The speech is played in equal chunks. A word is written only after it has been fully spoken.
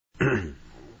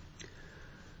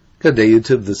Good day,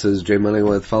 YouTube. This is Jay Money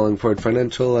with Falling Forward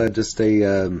Financial. Just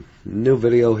a new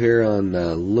video here on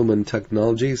Lumen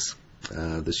Technologies.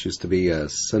 This used to be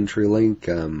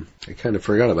CenturyLink. I kind of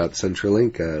forgot about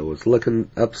CenturyLink. I was looking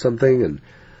up something and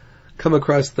come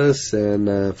across this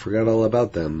and forgot all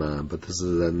about them. But this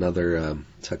is another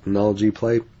technology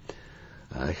play.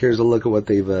 Here's a look at what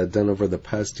they've done over the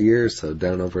past year. So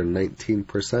down over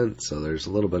 19%. So there's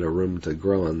a little bit of room to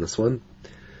grow on this one.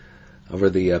 Over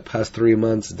the past 3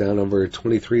 months, down over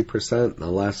 23%. The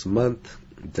last month,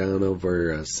 down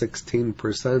over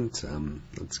 16%.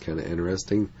 That's kind of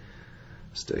interesting.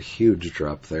 Just a huge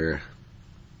drop there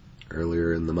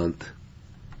earlier in the month.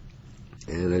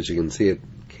 And as you can see, it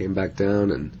came back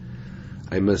down, and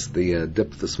I missed the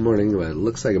dip this morning, but it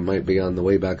looks like it might be on the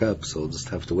way back up, so we'll just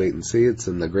have to wait and see. It's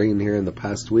in the green here in the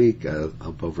past week,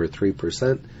 up over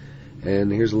 3%.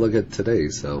 And here's a look at today,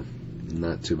 so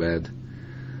not too bad.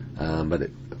 But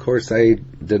of course I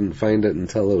didn't find it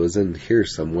until it was in here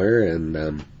somewhere,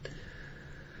 and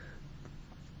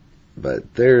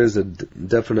but there is a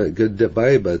definite good dip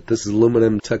buy. But this is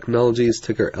Lumen Technologies,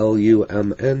 ticker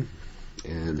LUMN,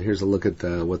 and here's a look at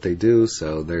what they do.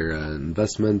 So their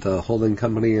investment holding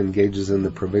company engages in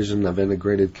the provision of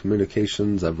integrated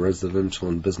communications of residential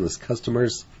and business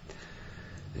customers.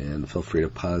 And feel free to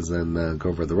pause and go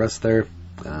over the rest there.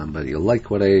 But you'll like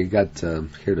what I got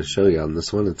here to show you on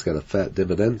this one. It's got a fat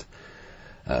dividend.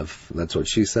 That's what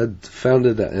she said.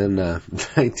 Founded in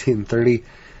 1930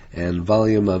 and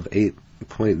volume of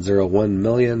 8.01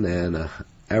 million and an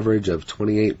average of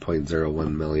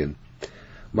 28.01 million.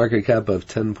 Market cap of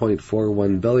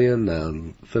 10.41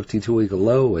 billion. 52-week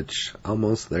low, which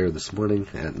almost there this morning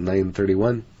at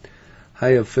 931. High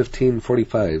of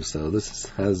 1545. So this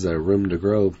has room to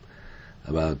grow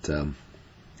about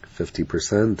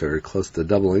 50% or close to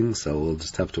doubling, so we'll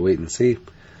just have to wait and see.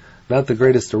 Not the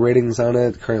greatest of ratings on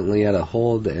it, currently at a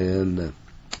hold, and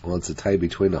well, it's a tie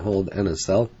between a hold and a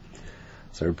sell,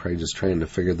 so we're probably just trying to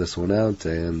figure this one out.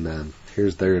 And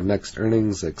here's their next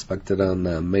earnings expected on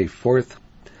May 4th.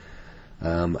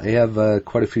 I have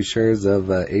quite a few shares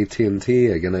of AT&T.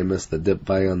 Again, I missed the dip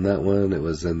buy on that one. It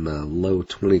was in the low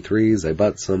 23s. I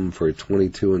bought some for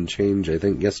 22 and change, I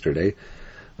think, yesterday.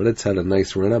 But it's had a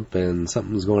nice run up, and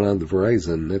something's going on with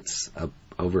Verizon. It's up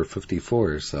over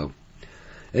 54, so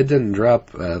it didn't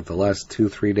drop the last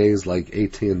 2-3 days like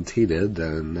AT&T did,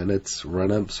 and then it's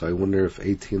run up. So I wonder if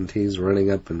AT&T is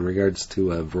running up in regards to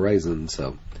Verizon.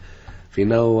 So if you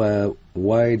know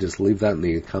why, just leave that in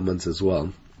the comments as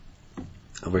well.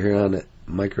 Over here on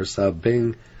Microsoft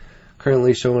Bing,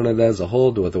 currently showing it as a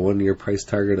hold with a 1-year price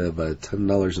target of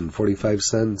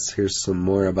 $10.45. Here's some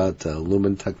more about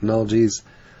Lumen Technologies.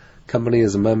 Company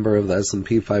is a member of the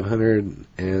S&P 500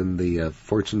 and the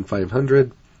Fortune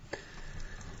 500.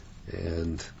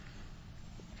 And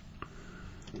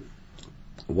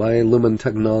why Lumen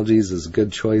Technologies is a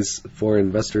good choice for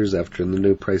investors after the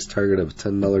new price target of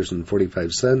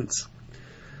 $10.45.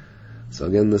 So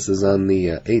again, this is on the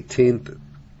 18th.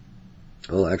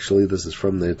 Well, actually, this is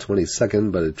from the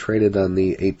 22nd, but it traded on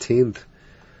the 18th,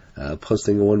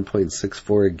 posting a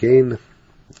 1.64 gain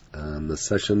on the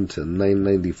session to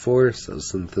 994. So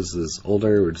since this is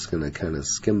older, we're just going to kind of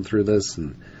skim through this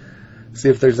and see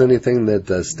if there's anything that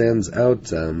stands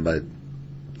out, but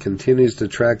continues to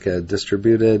track a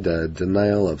distributed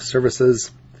denial of services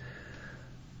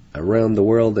around the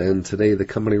world. And today the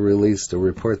company released a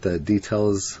report that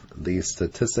details the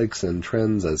statistics and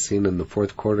trends as seen in the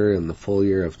fourth quarter and the full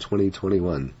year of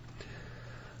 2021.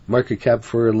 Market cap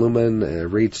for Lumen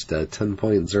reached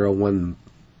 10.01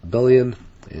 billion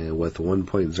with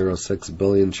 1.06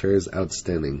 billion shares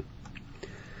outstanding.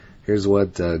 Here's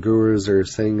what gurus are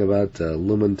saying about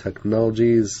Lumen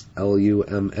Technologies,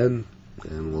 LUMN,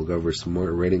 and we'll go over some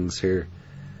more ratings here.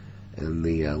 And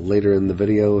later in the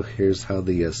video, here's how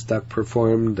the stock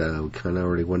performed. We kind of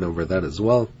already went over that as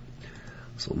well.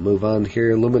 So we'll move on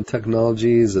here. Lumen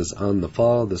Technologies is on the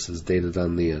fall. This is dated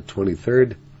on the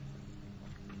 23rd.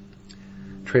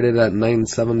 Traded at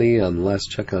 970 on last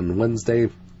check on Wednesday.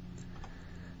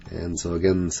 And so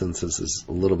again, since this is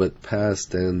a little bit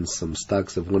past and some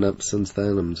stocks have went up since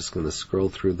then, I'm just going to scroll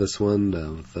through this one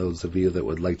with those of you that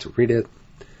would like to read it.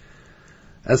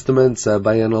 Estimates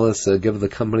by analysts give the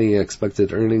company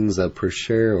expected earnings per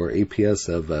share or EPS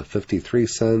of 53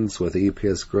 cents, with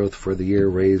EPS growth for the year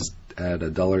raised at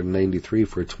 $1.93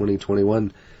 for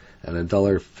 2021 and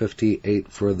 $1.58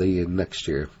 for the next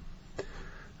year.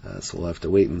 So we'll have to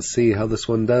wait and see how this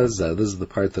one does. This is the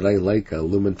part that I like.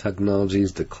 Lumen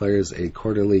Technologies declares a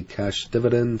quarterly cash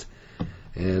dividend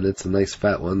and it's a nice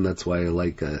fat one. That's why I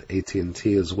like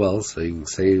AT&T as well. So you can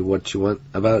say what you want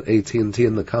about AT&T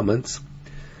in the comments.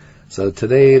 So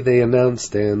today they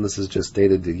announced, and this is just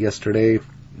dated yesterday,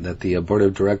 that the board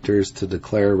of directors to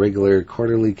declare a regular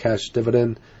quarterly cash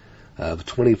dividend of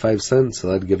 25 cents. So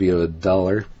that'd give you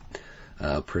 $1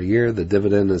 per year. The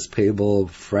dividend is payable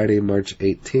Friday, March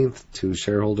 18th to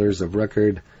shareholders of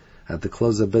record at the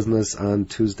close of business on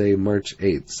Tuesday, March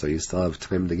 8th. So you still have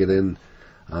time to get in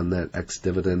on that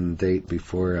ex-dividend date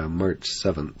before March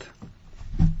 7th.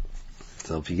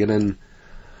 So if you get in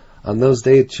on those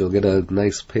dates, you'll get a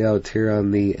nice payout here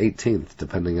on the 18th,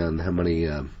 depending on how many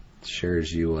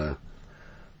shares you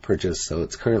purchase. So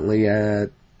it's currently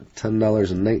at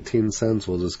 $10.19.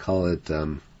 We'll just call it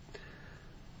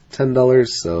 $10.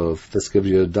 So if this gives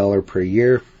you $1 per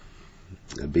year,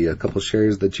 it'd be a couple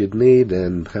shares that you'd need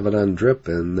and have it on drip,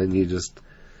 and then you just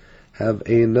have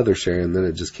another share, and then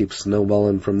it just keeps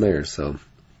snowballing from there. So,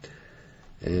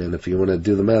 and if you want to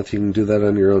do the math, you can do that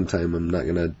on your own time. I'm not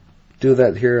going to do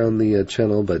that here on the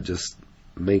channel, but just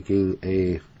making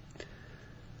a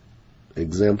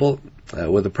example.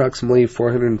 With approximately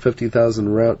 450,000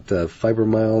 route fiber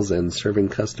miles and serving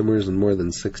customers in more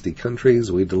than 60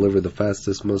 countries, we deliver the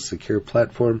fastest, most secure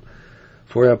platform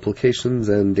for applications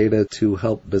and data to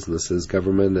help businesses,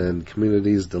 government, and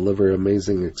communities deliver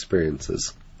amazing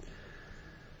experiences.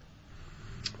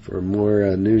 For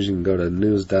more news, you can go to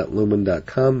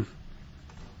news.lumen.com.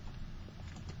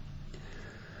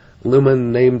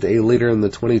 Lumen named a leader in the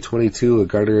 2022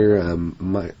 Gartner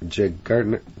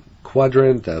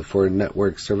Quadrant for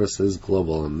Network Services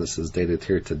Global, and this is dated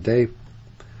here today.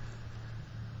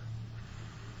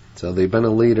 So they've been a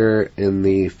leader in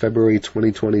the February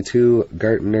 2022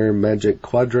 Gartner Magic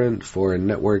Quadrant for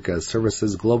Network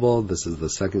Services Global. This is the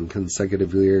second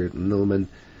consecutive year Lumen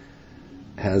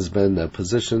has been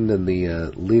positioned in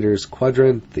the Leaders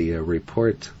Quadrant. The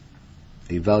report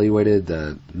evaluated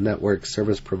network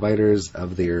service providers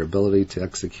of their ability to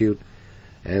execute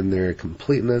and their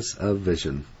completeness of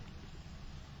vision.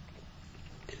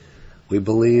 We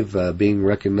believe being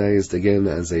recognized again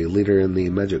as a leader in the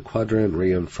Magic Quadrant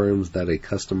reaffirms that a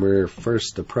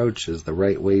customer-first approach is the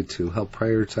right way to help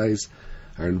prioritize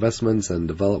our investments and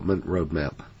development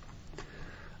roadmap.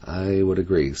 I would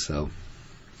agree. So,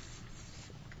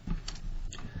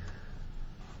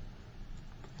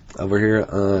 over here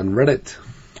on Reddit,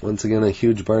 once again a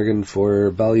huge bargain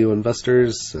for value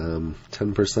investors,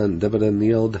 10% dividend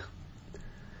yield.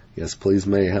 Yes, please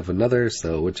may have another,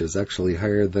 so which is actually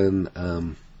higher than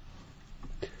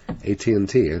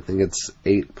AT&T. I think it's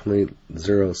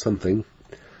 8.0 something.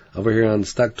 Over here on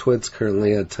StockTwits,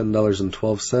 currently at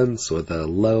 $10.12 with a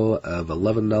low of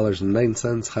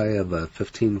 $11.09, high of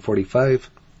 $15.45.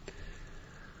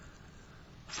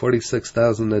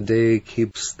 46,000 a day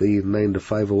keeps the 9 to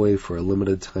 5 away for a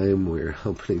limited time. We're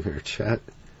opening our chat.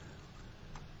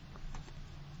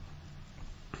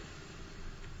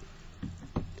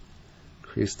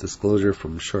 Increased disclosure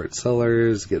from short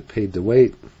sellers, get paid to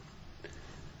wait.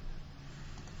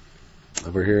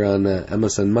 Over here on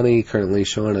MSN Money, currently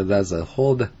showing it as a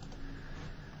hold.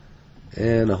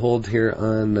 And a hold here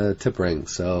on TipRank.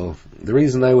 So the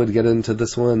reason I would get into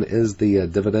this one is the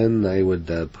dividend. I would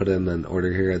put in an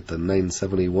order here at the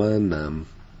 971,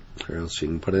 or else you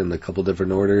can put in a couple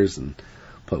different orders and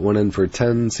put one in for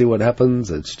 10, see what happens.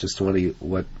 It's just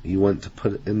what you want to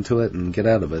put into it and get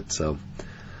out of it. So.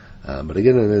 But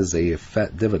again, it is a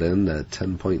fat dividend at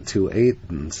 10.28,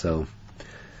 and so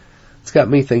it's got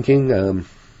me thinking,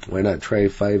 why not try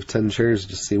 5-10 shares,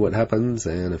 just see what happens,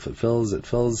 and if it fills, it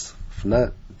fills. If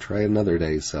not, try another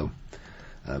day. So,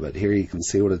 but here you can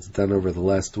see what it's done over the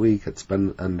last week. It's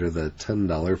been under the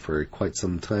 $10 for quite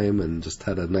some time, and just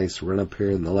had a nice run up here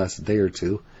in the last day or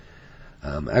two.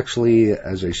 Actually,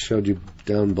 as I showed you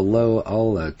down below,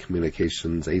 all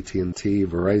communications, AT&T,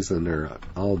 Verizon are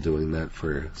all doing that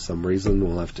for some reason.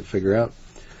 We'll have to figure out.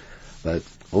 But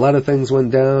a lot of things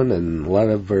went down, and a lot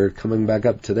of are coming back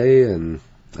up today, and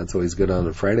that's always good on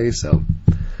a Friday. So,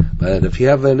 but if you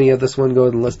have any of this one, go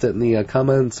ahead and list it in the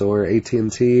comments, or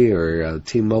AT&T, or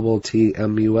T-Mobile,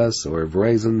 TMUS, or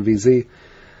Verizon, VZ.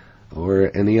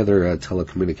 Or any other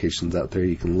telecommunications out there,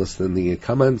 you can list in the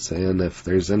comments. And if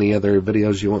there's any other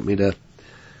videos you want me to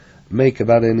make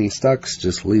about any stocks,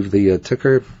 just leave the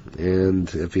ticker.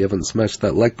 And if you haven't smashed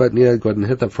that like button yet, go ahead and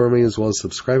hit that for me, as well as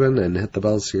subscribing, and hit the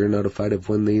bell so you're notified of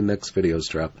when the next videos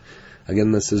drop.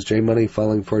 Again, this is J Money,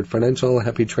 Falling Forward Financial.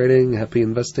 Happy trading, happy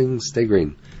investing, stay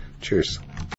green. Cheers.